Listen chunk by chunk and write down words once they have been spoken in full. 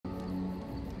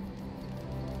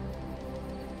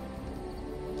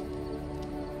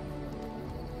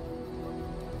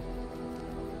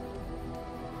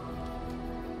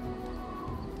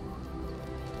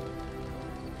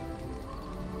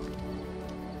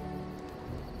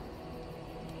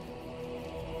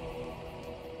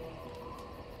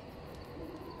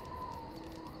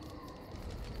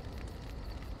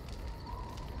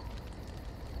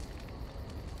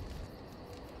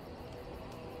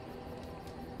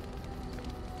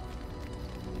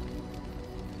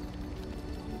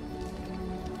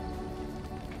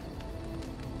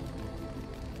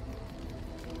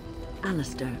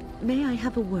Alistair, may I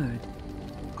have a word?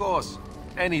 Of course.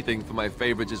 Anything for my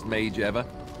favoritist mage ever.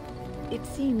 It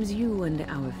seems you and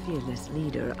our fearless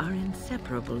leader are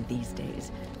inseparable these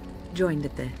days. Joined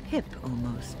at the hip,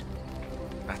 almost.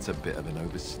 That's a bit of an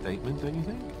overstatement, don't you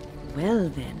think? Well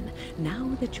then,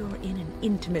 now that you're in an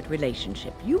intimate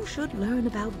relationship, you should learn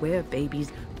about where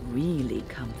babies really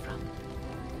come from.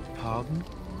 Pardon?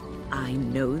 I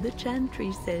know the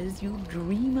Chantry says you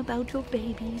dream about your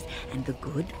babies, and the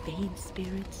good Fade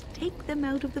spirits take them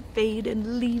out of the Fade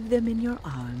and leave them in your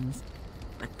arms.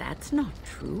 But that's not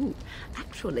true.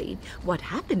 Actually, what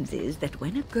happens is that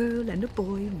when a girl and a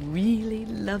boy really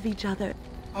love each other...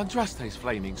 Andraste's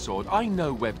flaming sword, I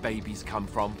know where babies come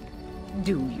from.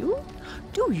 Do you?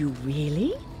 Do you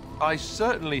really? I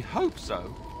certainly hope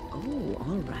so. Oh,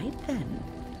 all right then.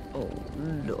 Oh,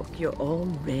 look, you're all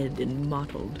red and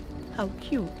mottled. How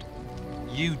cute.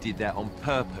 You did that on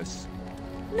purpose.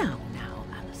 Now,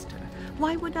 Alistair,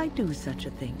 why would I do such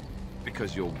a thing?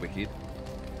 Because you're wicked.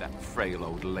 That frail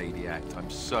old lady act, I'm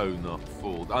so not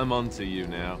fooled. I'm onto you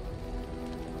now.